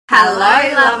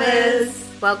Hello, lovers!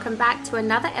 Welcome back to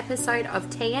another episode of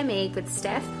TME with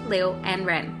Steph, Lil, and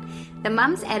Ren. The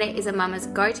Mum's Edit is a mama's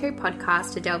go-to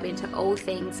podcast to delve into all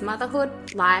things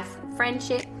motherhood, life,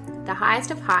 friendship, the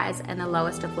highest of highs and the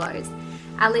lowest of lows.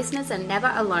 Our listeners are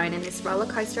never alone in this roller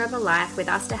coaster of a life, with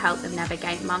us to help them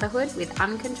navigate motherhood with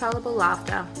uncontrollable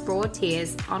laughter, broad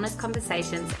tears, honest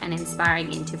conversations, and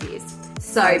inspiring interviews.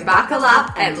 So buckle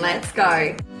up and let's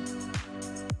go.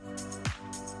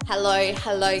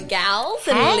 Hello, gals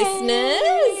and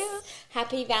listeners.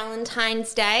 Happy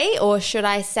Valentine's Day, or should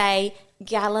I say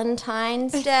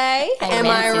Galentine's Day? Am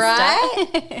I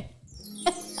right?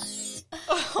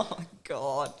 Oh,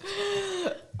 God.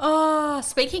 Oh,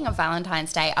 speaking of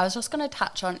Valentine's Day, I was just going to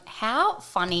touch on how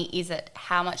funny is it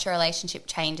how much your relationship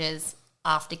changes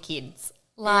after kids.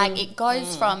 Like, it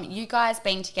goes from you guys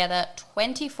being together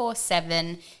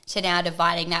 24/7 to now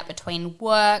dividing that between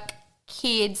work,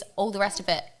 kids, all the rest of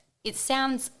it. It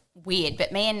sounds weird,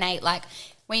 but me and Nate, like,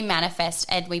 we manifest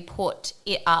and we put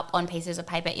it up on pieces of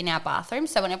paper in our bathroom.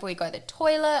 So whenever we go to the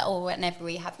toilet or whenever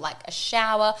we have, like, a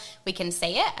shower, we can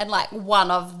see it. And, like,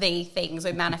 one of the things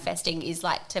we're manifesting is,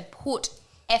 like, to put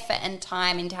effort and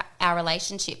time into our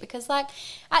relationship. Because, like,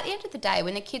 at the end of the day,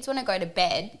 when the kids want to go to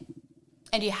bed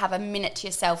and you have a minute to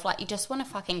yourself, like, you just want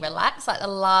to fucking relax. Like, the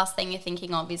last thing you're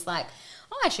thinking of is, like,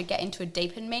 oh, I should get into a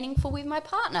deep and meaningful with my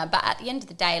partner. But at the end of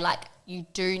the day, like, you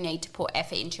do need to put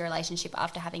effort into your relationship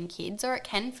after having kids, or it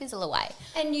can fizzle away.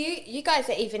 And you guys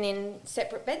are even in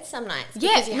separate beds some nights.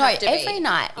 Yeah, every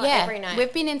night. Oh, yeah, every night.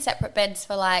 We've been in separate beds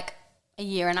for like a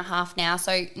year and a half now.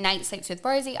 So Nate sleeps with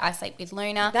Rosie, I sleep with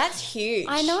Luna. That's huge.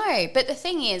 I know, but the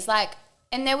thing is, like,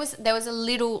 and there was a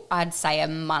little, I'd say a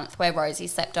month where Rosie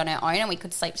slept on her own and we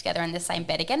could sleep together in the same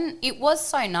bed again. It was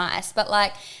so nice, but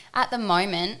like at the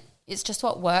moment, it's just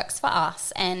what works for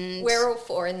us, and We're all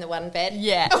four in the one bed.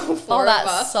 Yeah. All four of that's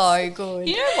us. so good.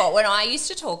 You know what? When I used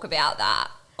to talk about that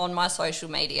on my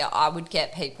social media, I would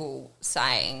get people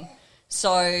saying,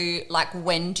 so, like,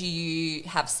 when do you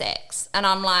have sex? And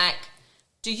I'm like,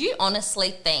 do you honestly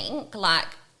think, like,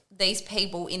 these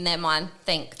people in their mind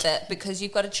think that because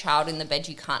you've got a child in the bed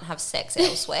you can't have sex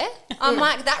elsewhere? I'm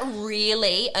like, that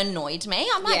really annoyed me.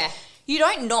 I'm like, Yeah. You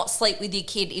don't not sleep with your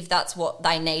kid if that's what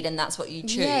they need and that's what you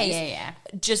choose. Yeah.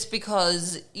 Just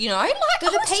because, you know, like, Do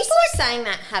the people saying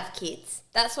that have kids?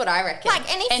 That's what I reckon.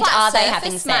 like any And flat are they surface,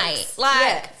 having mate. sex? Like,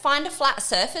 Yeah. find a flat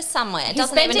surface somewhere. It He's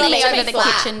doesn't even bending need me to over be the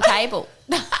flat. kitchen table.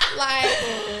 like,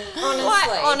 honestly.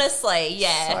 Like, honestly,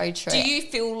 yeah. So true. Do you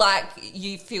feel like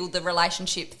you feel the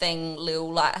relationship thing, Lil,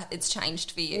 like it's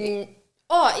changed for you?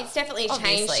 Oh, it's definitely changed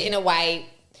Obviously. in a way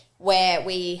where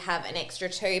we have an extra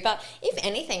two. But if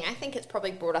anything, I think it's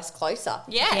probably brought us closer.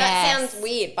 Yeah. That Yes. sounds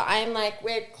weird, but I'm like,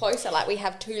 we're closer. Like, we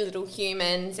have two little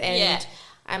humans, and Yeah.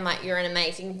 I'm like, you're an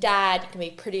amazing dad. You can be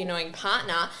a pretty annoying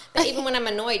partner. But even when I'm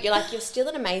annoyed, you're like, you're still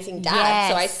an amazing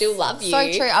dad. So I Yes. still love you.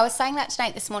 So true. I was saying that to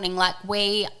Nate this morning. Like,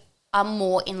 we are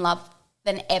more in love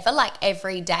than ever, like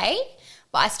every day.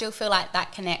 But I still feel like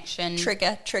that connection.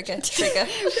 Trigger.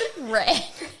 Rare.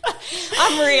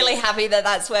 I'm really happy that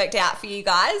that's worked out for you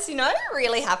guys, you know?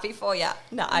 Really happy for you.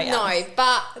 No, I am. No,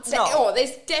 but not.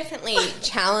 there's definitely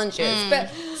challenges. But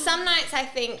some nights I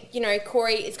think, you know,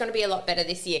 Corey is going to be a lot better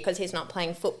this year because he's not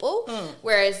playing football,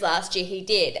 whereas last year he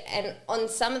did. And on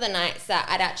some of the nights that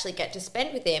I'd actually get to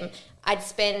spend with him, I'd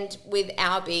spend with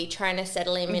Albie trying to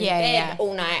settle him in bed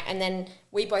all night, and then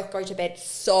we both go to bed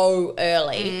so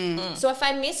early. So if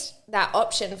I missed that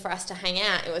option for us to hang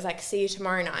out, it was like, see you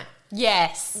tomorrow night.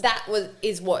 Yes. That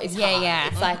is what is hard. Yeah.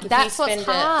 It's like if that's you what's spend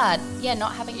hard. Yeah,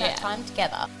 not having that time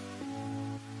together.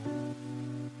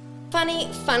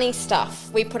 Funny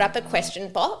stuff. We put up a question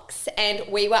box and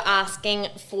we were asking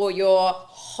for your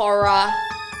horror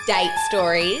date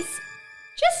stories,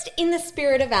 just in the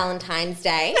spirit of Valentine's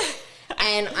Day.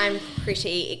 And I'm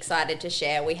pretty excited to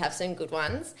share. We have some good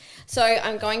ones. So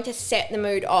I'm going to set the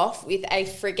mood off with a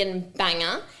friggin'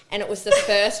 banger. And it was the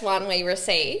first one we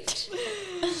received.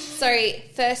 So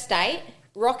first date,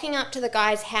 rocking up to the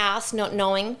guy's house not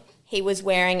knowing he was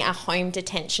wearing a home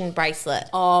detention bracelet.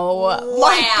 Oh,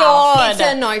 my God. It's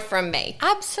a no from me.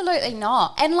 Absolutely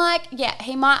not. And, like, yeah,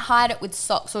 he might hide it with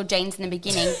socks or jeans in the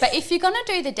beginning, but if you're going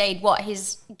to do the deed, what,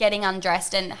 he's getting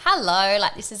undressed and, hello,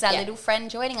 like, this is our little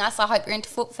friend joining us. I hope you're into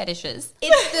foot fetishes.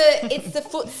 It's the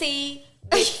footsie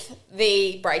with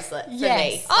the bracelet for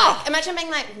me. Oh. Imagine being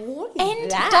like, what is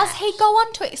And that? does he go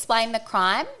on to explain the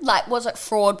crime? Like, was it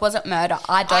fraud? Was it murder?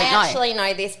 I don't know. I actually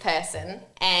know this person,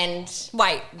 and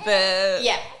Wait,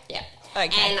 yeah. Okay.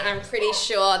 And I'm pretty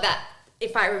sure that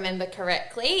if I remember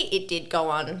correctly, it did go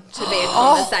on to be a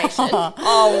conversation.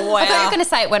 Oh, wow. I thought you were going to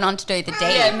say it went on to do the deed.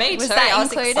 Yeah, me was too. That I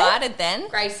was included? excited then.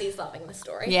 Gracie's loving the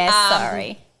story. Yes,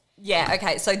 sorry. Yeah,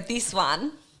 okay. So this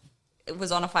one, it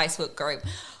was on a Facebook group.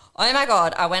 Oh, my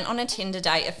God. I went on a Tinder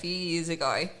date a few years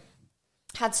ago.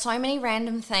 Had so many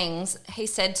random things. He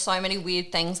said so many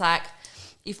weird things like,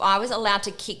 if I was allowed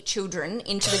to kick children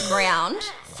into the ground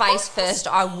face first,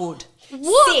 I would.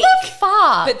 What the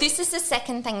fuck? But this is the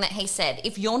second thing that he said.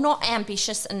 If you're not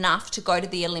ambitious enough to go to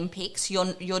the Olympics,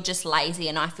 you're just lazy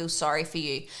and I feel sorry for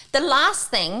you. The last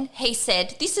thing he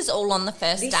said, this is all on the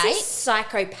first This date. is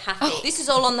psychopathic. This is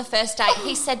all on the first date.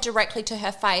 He said directly to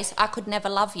her face, I could never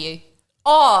love you.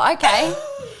 Oh, okay.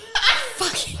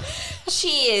 Fucking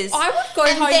cheers. I would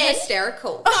go home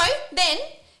hysterical. No, then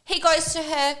he goes to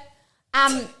her,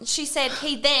 she said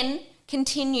he then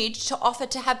continued to offer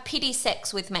to have pity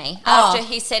sex with me after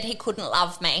he said he couldn't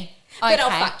love me. But I'll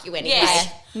Okay. fuck you anyway. Yeah,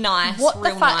 nice. What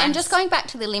real the fuck? nice. And just going back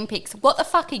to the Olympics, what the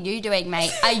fuck are you doing,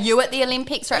 mate? Are you at the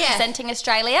Olympics representing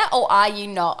Australia or are you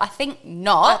not? I think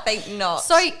not. I think not.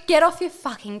 So get off your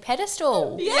fucking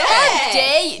pedestal. Yeah. How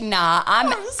dare you? Nah,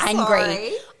 I'm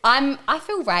angry. sorry. I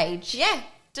feel rage. Yeah,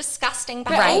 disgusting But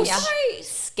behaviour. also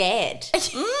scared.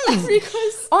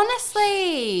 Because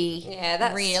honestly, Yeah,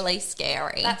 that's Really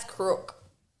scary. That's crook.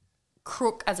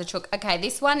 crook as a chook. Okay,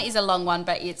 this one is a long one,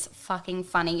 but it's fucking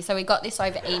funny. So we got this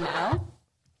over email.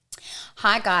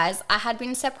 Hi guys, I had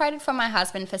been separated from my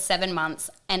husband for 7 months,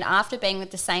 and after being with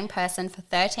the same person for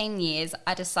 13 years,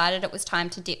 I decided it was time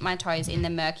to dip my toes in the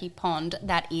murky pond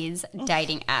that is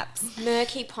dating apps.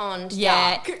 Murky pond.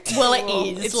 Yeah, Dark. well it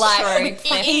is. It's like true.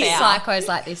 it is Fair. psychos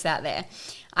like this out there.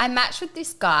 I matched with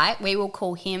this guy. We will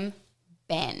call him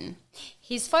Ben.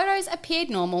 His photos appeared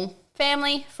normal.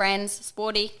 Family, friends,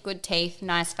 sporty, good teeth,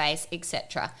 nice face,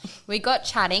 etc. We got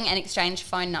chatting and exchanged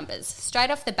phone numbers.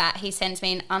 Straight off the bat, he sends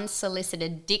me an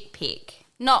unsolicited dick pic.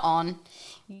 Not on.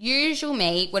 Usual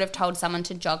me would have told someone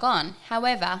to jog on.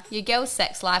 However, your girl's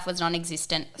sex life was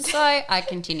non-existent, so I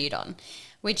continued on.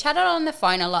 We chatted on the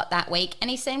phone a lot that week, and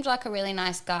he seemed like a really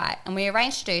nice guy, and we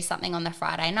arranged to do something on the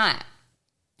Friday night.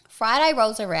 Friday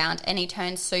rolls around and he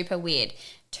turns super weird.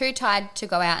 Too tired to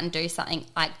go out and do something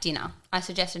like dinner. I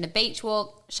suggested a beach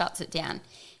walk, shuts it down.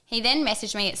 He then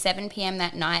messaged me at 7 p.m.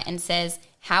 that night and says,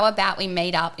 how about we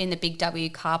meet up in the Big W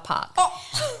car park?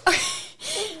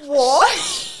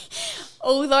 what?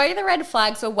 Although the red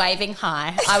flags were waving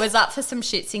high, I was up for some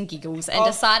shits and giggles and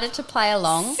decided to play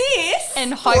along Sis, and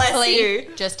bless hopefully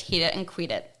you. just hit it and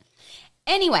quit it.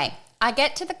 Anyway, I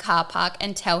get to the car park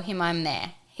and tell him I'm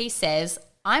there. He says,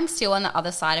 I'm still on the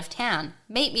other side of town.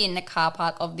 Meet me in the car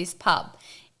park of this pub.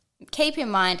 Keep in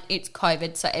mind, it's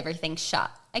COVID, so everything's shut.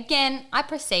 Again, I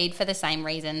proceed for the same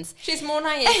reasons. She's more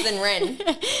naive than Ren.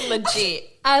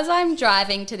 Legit. As I'm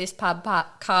driving to this car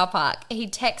park, he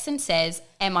texts and says,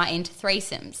 am I into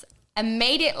threesomes?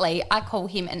 Immediately, I call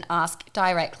him and ask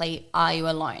directly, are you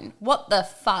alone? What the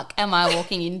fuck am I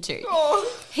walking into?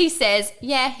 He says,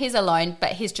 yeah, he's alone,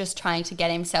 but he's just trying to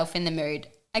get himself in the mood.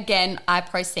 Again, I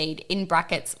proceed, in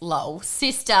brackets, lol.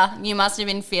 Sister, you must have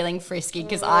been feeling frisky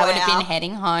because I would have Wow. been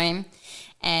heading home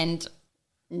and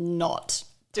not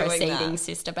Doing proceeding, that.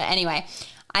 sister. But anyway,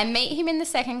 I meet him in the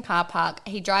second car park.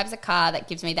 He drives a car that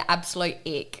gives me the absolute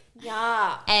ick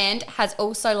Yeah. and has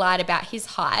also lied about his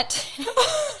height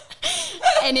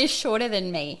and is shorter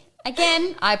than me.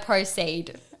 Again, I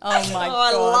proceed. Oh my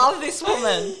I God. love this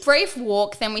woman. Brief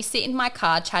walk, then we sit in my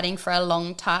car chatting for a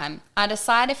long time. I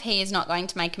decide if he is not going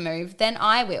to make a move, then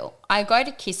I will. I go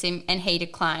to kiss him and he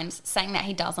declines, saying that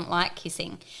he doesn't like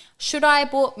kissing. Should I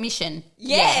abort mission?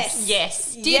 Yes.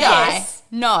 Yes. Did yes.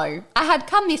 I? No. I had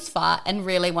come this far and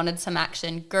really wanted some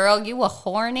action. Girl, you were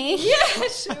horny. Yeah,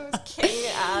 she was king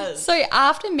as. So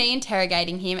after me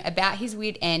interrogating him about his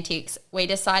weird antics, we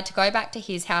decide to go back to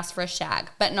his house for a shag,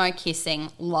 but no kissing.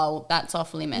 Lol, that's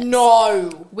off limits.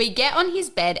 No. We get on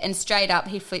his bed and straight up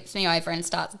he flips me over and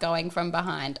starts going from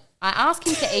behind. I ask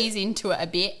him to ease into it a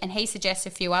bit and he suggests a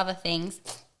few other things,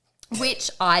 which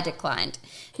I declined.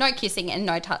 No kissing and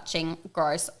no touching.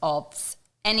 Gross obs.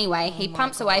 Anyway, he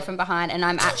pumps away from behind and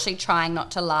I'm actually trying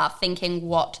not to laugh, thinking,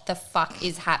 what the fuck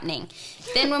is happening?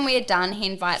 Then when we are done, he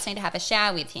invites me to have a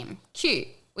shower with him. Cute.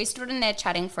 We stood in there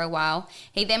chatting for a while.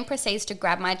 He then proceeds to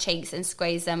grab my cheeks and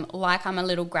squeeze them like I'm a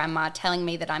little grandma, telling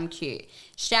me that I'm cute.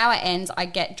 Shower ends, I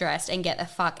get dressed and get the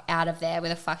fuck out of there with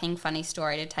a fucking funny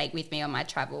story to take with me on my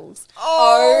travels.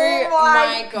 Oh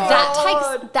my God. That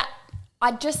takes that.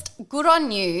 good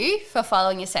on you for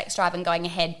following your sex drive and going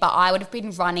ahead, but I would have been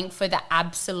running for the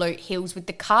absolute hills with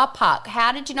the car park.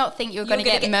 How did you not think you were going to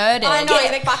get murdered? I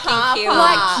know, the car fucking kill.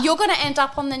 Like, you're going to end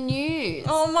up on the news.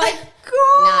 Oh my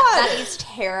God. Nah, that is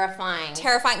terrifying.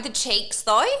 Terrifying. The cheeks,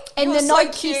 though. And It the was no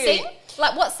so kissing. cute.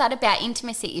 Like, what's that about?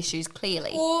 Intimacy issues,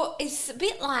 clearly. Or it's a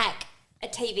bit like a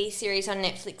TV series on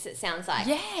Netflix, it sounds like.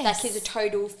 Yes. Like he's a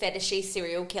total fetishy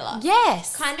serial killer.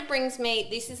 Yes. Kind of brings me,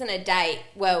 this isn't a date,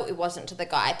 well, it wasn't to the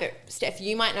guy, but Steph,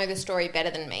 you might know the story better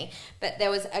than me, but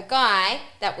there was a guy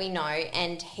that we know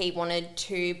and he wanted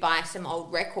to buy some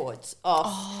old records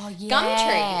off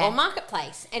Gumtree or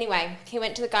Marketplace. Anyway, he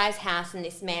went to the guy's house and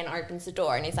this man opens the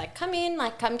door and he's like, come in,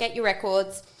 like, come get your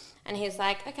records. And he's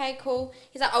like, okay, cool.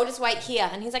 He's like, I'll just wait here.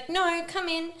 And he's like, no, come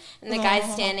in. And the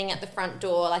guy's standing at the front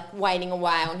door, like, waiting a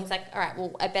while. And he's like, all right,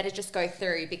 well, I better just go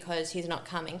through because he's not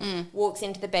coming. Walks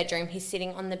into the bedroom. He's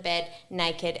sitting on the bed,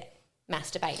 naked,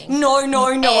 masturbating. No.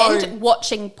 And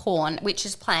watching porn, which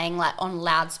is playing like on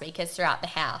loudspeakers throughout the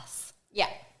house. Yeah.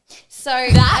 So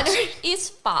That is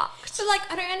fucked. So, like,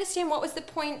 I don't understand what was the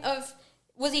point of...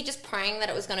 Was he just praying that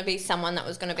it was going to be someone that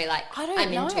was going to be like,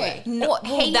 I'm into it? No,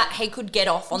 that he could get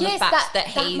off on the fact that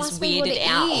he's must be what weirded it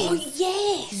out. is. Oh,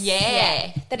 yes.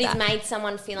 Yeah. That he's made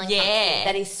someone feeling comfortable,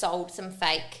 that he's sold some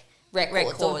fake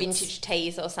records or vintage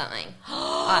teas or something.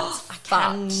 I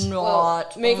cannot.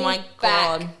 Well, moving oh my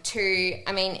God. back to,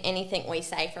 I mean, anything we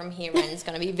say from here is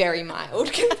going to be very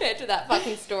mild compared to that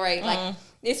fucking story. Like,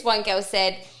 this one girl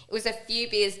said it was a few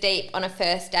beers deep on a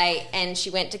first date and she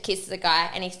went to kiss the guy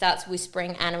and he starts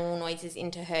whispering animal noises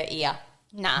into her ear.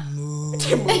 Nah.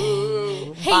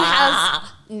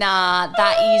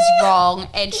 That is wrong.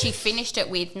 And she finished it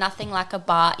with nothing like a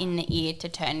bar in the ear to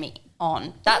turn me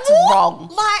on. That's wrong.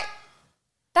 Like,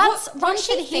 That's What run was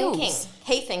for the she hills. thinking?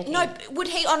 He thinking. no, would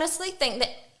he honestly think that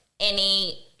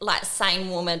any, like, sane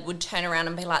woman would turn around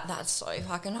and be like, that's so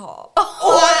fucking hot?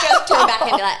 Or just turn back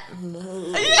and be like,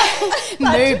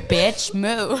 Moo, bitch,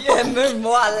 moo. Yeah, move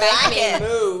more. I like it.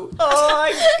 moo. Oh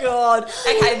my God.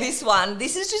 Okay,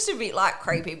 this is just a bit like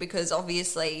creepy because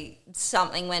obviously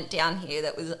something went down here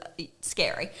that was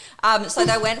scary. So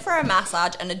they went for a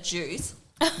massage and a juice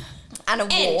and a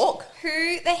walk.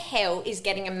 Who the hell is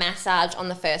getting a massage on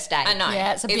the first date? I know.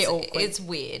 Yeah, it's a bit awkward. It's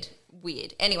weird.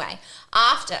 Anyway,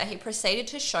 after he proceeded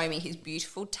to show me his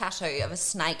beautiful tattoo of a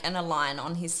snake and a lion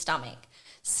on his stomach.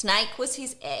 Snake was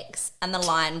his ex and the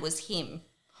lion was him.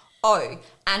 Oh,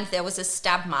 and there was a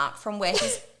stab mark from where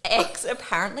his ex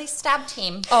apparently stabbed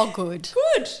him. Oh, good.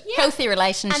 Good. Yeah. Healthy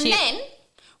relationship. And then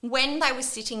when they were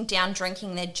sitting down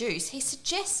drinking their juice, he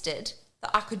suggested that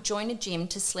I could join a gym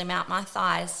to slim out my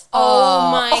thighs.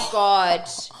 Oh my God.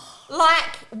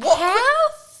 Like, what? How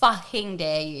fucking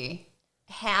dare you?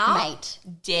 How Mate.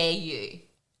 dare you?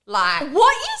 Like,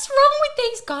 What is wrong with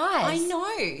these guys? I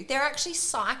know. They're actually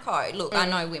psycho. Look, I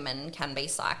know women can be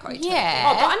psycho too. Yeah.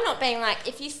 Oh, but I'm not being like,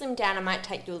 if you slim down, I might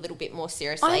take you a little bit more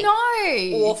seriously. I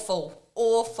know.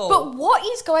 Awful. But what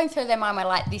is going through their mind where,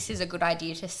 like, this is a good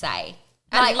idea to say?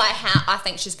 And like how I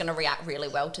think she's going to react really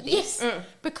well to this. Yes.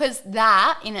 Because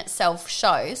that in itself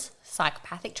shows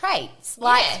psychopathic traits.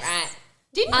 Like, Yes. Right.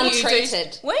 Didn't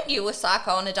Untreated. Weren't you a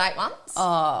psycho on a date once?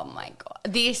 oh my God.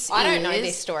 I don't know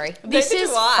this story. This Neither is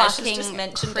do I. She's fucking just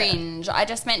mentioned it. cringe. I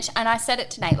just mentioned, and I said it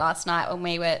to Nate last night when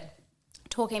we were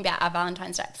talking about our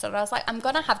Valentine's Day episode. I was like, I'm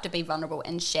going to have to be vulnerable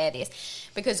and share this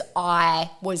because I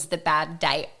was the bad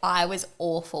date. I was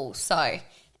awful. So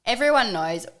everyone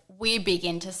knows we're big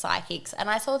into psychics. And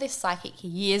I saw this psychic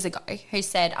years ago who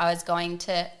said I was going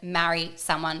to marry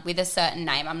someone with a certain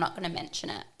name. I'm not going to mention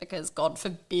it because God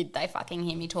forbid they fucking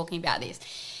hear me talking about this.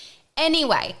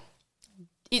 Anyway,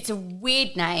 it's a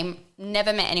weird name.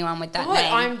 Never met anyone with that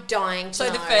name. I'm dying to So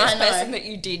know. the first person that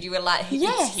you did, you were like,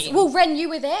 Yes. it's him. Well, Ren, you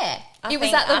were there. It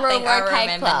was at the I Royal think I Roquet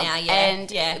remember Club. now, yeah, And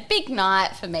yeah. big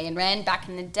night for me and Ren back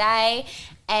in the day.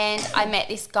 And I met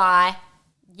this guy.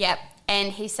 Yep.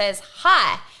 And he says,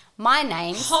 hi, my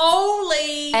name's...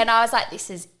 Holy. And I was like, this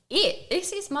is it.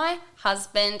 This is my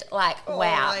husband. Like, wow.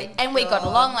 my And we got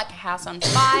along like a house on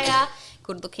fire.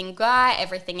 Good-looking guy,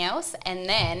 everything else. And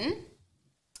then...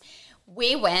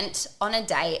 we went on a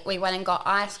date. We went and got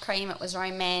ice cream. It was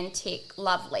romantic,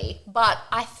 lovely. But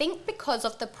I think because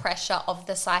of the pressure of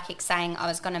the psychic saying I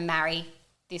was going to marry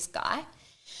this guy,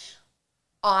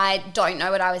 I don't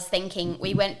know what I was thinking.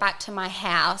 We went back to my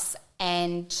house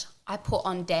and I put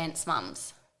on Dance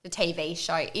Mums, the TV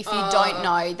show. If you don't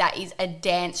know, that is a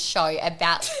dance show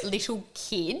about little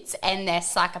kids and their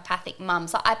psychopathic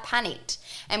mums. So I panicked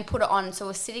and put it on. So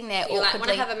we're sitting there You're like,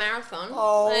 awkwardly. want to have a marathon?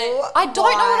 Oh, I don't know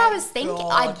what I was thinking.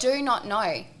 God. I do not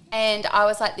know. And I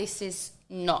was like, this is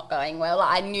not going well.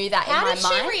 I knew that How in did my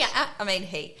she mind. react? I mean,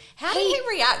 How did he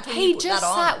react when He you put just that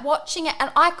on? sat watching it,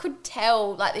 and I could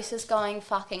tell, like, this is going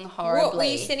fucking horribly. What, were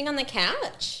you sitting on the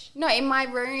couch? No, in my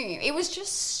room. It was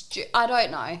just, I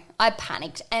don't know. I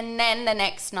panicked. And then the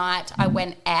next night I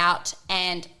went out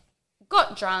and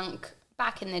got drunk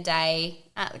back in the day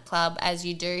at the club, as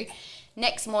you do.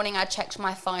 Next morning I checked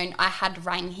my phone. I had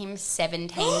rang him 17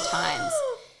 times.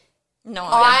 No.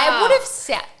 I would have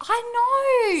said,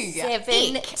 I know.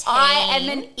 17. Ick. I am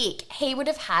an ick. He would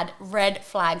have had red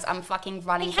flags. I'm fucking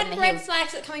running He from had the red hills.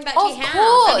 flags at coming back to Of your house.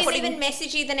 course. He didn't even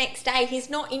message you the next day. He's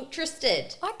not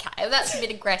interested. Okay, well, that's a bit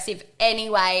aggressive.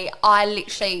 Anyway, I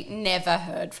literally never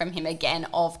heard from him again,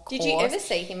 of course. Did you ever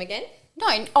see him again?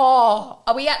 No.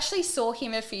 We actually saw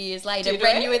him a few years later Did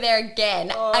when we? you were there again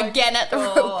at the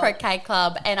Royal Croquet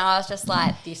Club, and I was just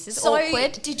like, this is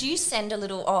awkward. Did you send a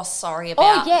little, sorry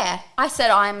about... Oh, yeah. I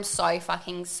said, I'm so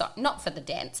fucking sorry. Not for the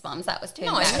dance mums. That was too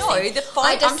embarrassing. No, the phone...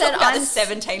 I just I'm said, talking about the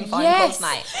 17 phone yes, calls,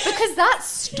 mate. Because that's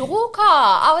stalker.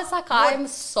 I was like, I'm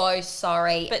so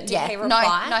sorry. But did he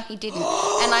reply? No, he didn't.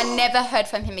 And I never heard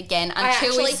from him again until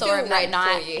actually we saw feel him that red for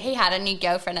night. you. He had a new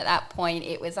girlfriend at that point.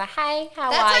 It was a, hey,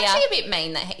 how That's are you? actually a bit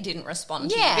mean that he didn't respond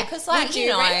to Yeah. you because, like, Would you you,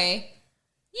 know... Ren?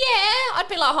 Yeah, I'd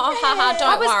be like, oh, haha, I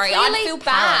don't was worry. I'd really feel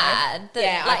proud. bad.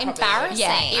 Yeah, I like, probably would. embarrassing.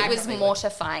 Yeah, it I was probably would.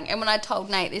 mortifying. And when I told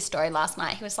Nate this story last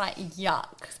night, he was like,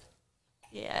 yuck.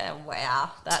 Yeah,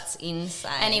 wow. That's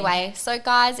insane. Anyway, so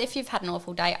guys, if you've had an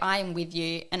awful day, I am with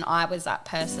you and I was that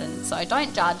person. So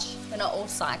don't judge. We're not all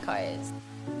psychos.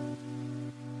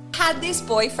 Had this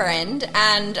boyfriend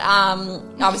and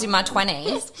I was in my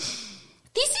 20s.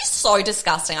 This is so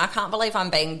disgusting. I can't believe I'm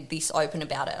being this open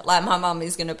about it. Like, my mum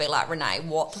is going to be like, Renee,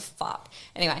 what the fuck?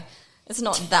 Anyway, it's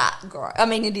not that gross. I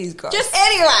mean, it is gross. Just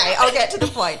anyway, I'll get to the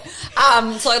point.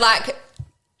 So, like,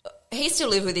 he still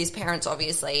lived with his parents,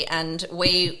 obviously, and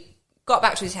we got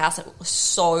back to his house and was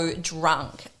so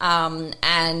drunk.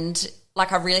 And,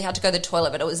 like, I really had to go to the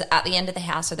toilet, but it was at the end of the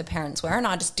house where the parents were, and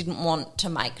I just didn't want to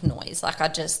make noise. Like,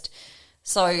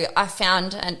 so I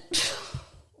found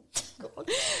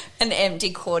an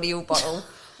empty cordial bottle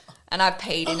and I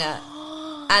peed in it.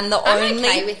 And I'm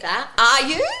okay with that. Are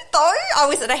you though? I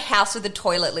was at a house with a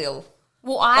toilet, Lil.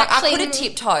 Well, I could have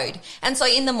tiptoed. And so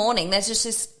in the morning there's just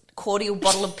this cordial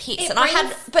bottle of piss. And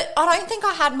but I don't think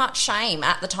I had much shame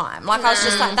at the time. Like, I was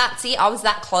just like, that's it. I was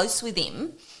that close with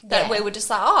him that we were just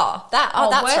like, that's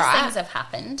worse right. things have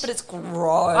happened. But it's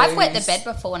gross. I've wet the bed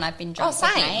before when I've been drunk. Oh,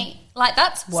 same. With Nate. Like,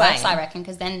 that's worse, Same. I reckon,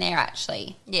 because then they're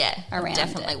actually around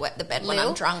definitely it. wet the bed when Lil?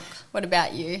 I'm drunk. What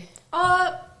about you?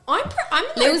 I'm an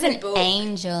Lil's open an book.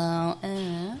 angel.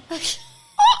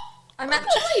 I'm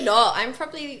actually not. I'm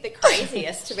probably the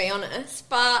craziest, to be honest.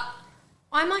 But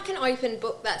I'm like an open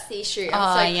book. That's the issue.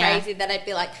 I'm so crazy that I'd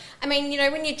be like, I mean, you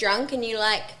know, when you're drunk and you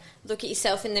like look at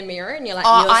yourself in the mirror and you're like,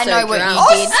 Oh, you're I so know what drunk.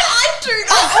 you did. I do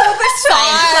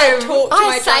that all the time. Talk to my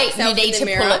I drunk say self you need in to the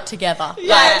mirror. pull it together.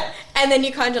 Yeah. And then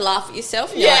you kind of laugh at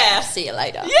yourself and you're Yeah. like, see you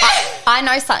later. I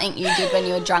know something you did when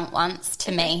you were drunk once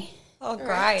to me. Oh,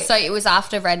 great. So it was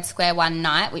after Red Square one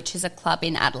night, which is a club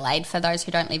in Adelaide, for those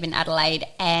who don't live in Adelaide,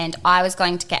 and I was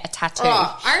going to get a tattoo.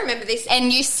 Oh, I remember this.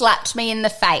 And you slapped me in the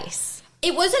face.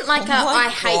 It wasn't like Oh my I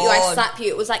hate you, I God. slap you.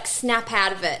 It was like snap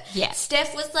out of it. Yeah.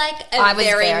 Steph was like I a was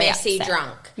very very messy upset.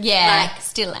 drunk. Yeah, Like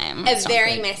still am. a It's not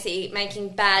very good. messy, making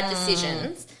bad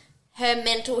decisions. Her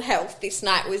mental health this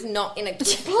night was not in a good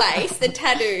place. The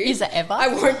tattoo. Is it ever? I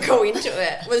won't go into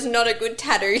it. Was not a good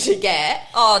tattoo to get.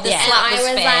 Oh, the And slap I was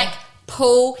was fair. like,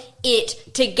 pull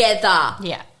it together.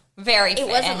 Yeah. Very It fair.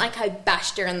 wasn't like I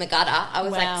bashed her in the gutter. I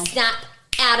was Wow. like, snap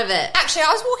out of it. Actually,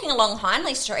 I was walking along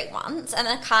Hindley Street once and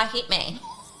a car hit me.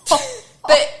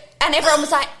 And everyone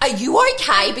was like, "Are you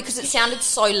okay?" Because it sounded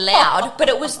so loud. But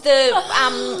it was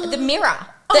the mirror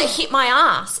that hit my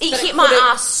ass. It hit my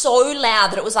ass so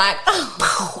loud that it was like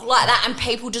like that, and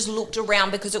people just looked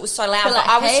around because it was so loud. But like,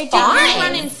 I was hey, did Did you fine.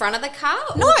 run in front of the car?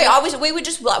 No, we were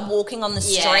just like walking on the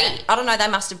street. Yeah. I don't know. They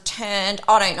must have turned.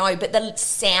 I don't know. But the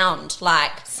sound,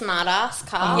 like, Smart ass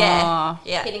car. yeah,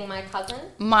 yeah. Hitting my cousin.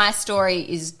 My story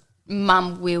is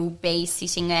Mum will be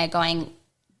sitting there going,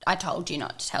 I told you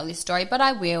not to tell this story, but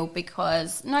I will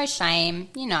because no shame,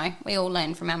 you know, we all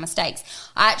learn from our mistakes.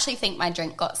 I actually think my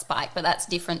drink got spiked, but that's a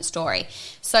different story.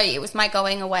 So it was my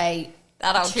going away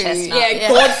That old to, chestnut. Yeah,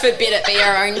 God forbid it be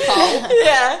our own fault.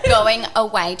 Yeah. going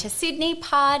away to Sydney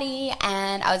party,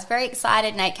 and I was very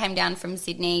excited. Nate came down from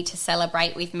Sydney to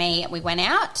celebrate with me. We went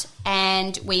out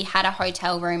and we had a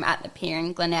hotel room at the pier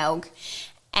in Glenelg,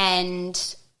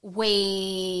 and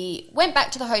we went back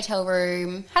to the hotel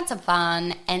room, had some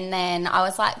fun, and then I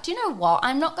was like, do you know what?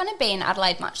 I'm not going to be in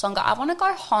Adelaide much longer. I want to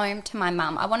go home to my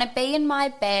mum. I want to be in my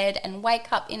bed and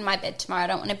wake up in my bed tomorrow. I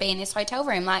don't want to be in this hotel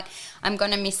room. Like, I'm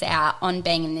going to miss out on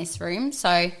being in this room,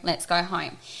 so let's go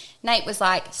home. Nate was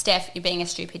like, Steph, you're being a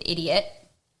stupid idiot.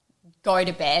 Go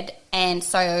to bed. And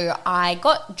so I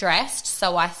got dressed,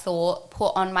 so I thought,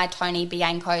 put on my Tony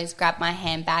Bianco's, grabbed my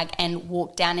handbag and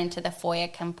walked down into the foyer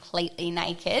completely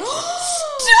naked.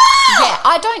 Yeah,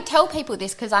 I don't tell people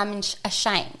this because I'm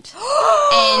ashamed.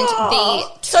 And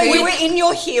so you were in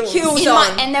your heels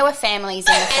on. And there were families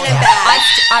in the foyer. And a bag.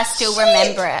 I still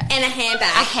remember it. And a handbag.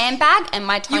 A handbag and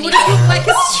my Tony You would have looked like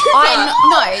a stripper.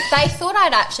 No, they thought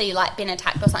I'd actually like been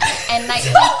attacked or something. And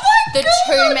the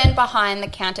two men behind the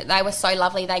counter, they were so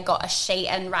lovely. They got a sheet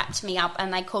and wrapped me up,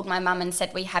 and they called my mum and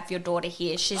said, we have your daughter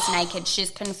here. She's naked. She's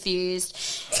confused.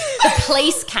 The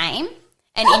police came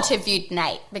and interviewed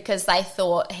Nate because they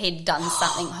thought he'd done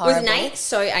something horrible. Was Nate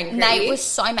so angry? Nate was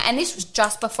so mad. And this was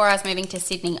just before I was moving to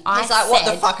Sydney. He's like, what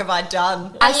the fuck have I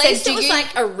done? At least it was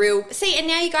like a real... See, and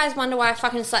now you guys wonder why I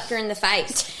fucking slapped her in the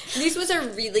face. This was a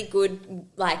really good,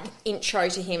 like, intro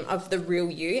to him of the real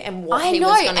you and what he was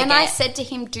going to get. And I said to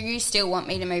him, do you still want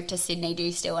me to move to Sydney? Do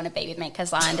you still want to be with me?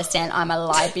 Because I understand I'm a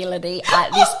liability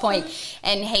at this point.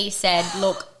 And he said,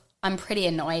 look, I'm pretty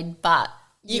annoyed, but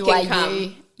you are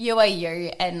you. You are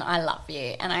you, and I love you.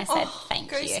 And I said,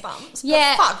 thank you. Goosebumps.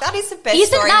 Yeah. But fuck, that is the best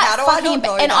story. How do I not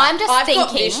know and that? I'm just I've thinking.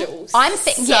 got visuals. I'm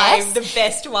yes, the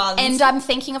best ones. And I'm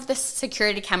thinking of the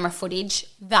security camera footage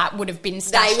that would have been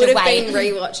stashed They would away. have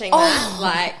been rewatching that.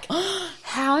 Like,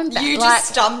 how embarrassing. You just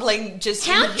stumbling just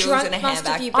in how the heels drunk in a must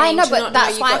have handbag. you been I know, to but not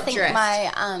that's know why you I got think dressed?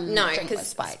 my No, drink because was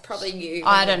spiked. it's probably you.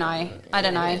 I don't know.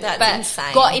 That's but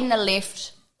insane. Got in the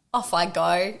lift. Off I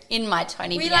go in my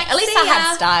Tony We Bianco. like, At least see I had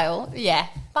ya. style. Yeah.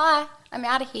 Bye. I'm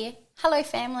out of here. Hello,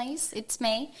 families. It's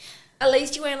me. At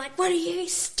least you weren't like, what are you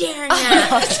staring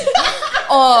at?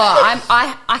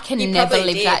 I can You never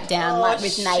probably live did. that down, like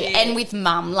with shit. Nate and with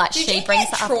Mum. Like Did she you brings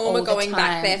get it up all trauma the going time.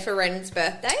 back there for Ren's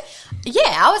birthday? Yeah,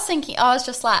 I was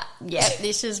just like, yeah,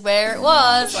 this is where it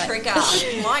was. Like, Trigger.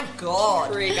 My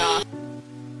God. Trigger.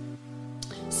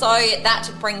 So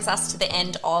that brings us to the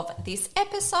end of this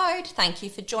episode. Thank you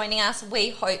for joining us. We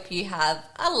hope you have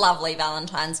a lovely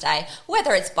Valentine's Day,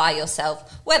 whether it's by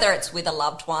yourself, whether it's with a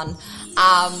loved one.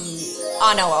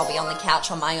 I know I'll be on the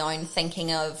couch on my own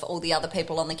thinking of all the other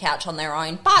people on the couch on their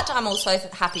own, but I'm also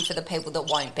happy for the people that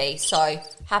won't be. So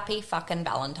happy fucking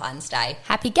Valentine's Day.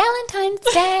 Happy Galentine's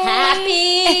Day.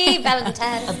 Happy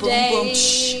Valentine's Boom, boom,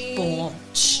 shh, boom,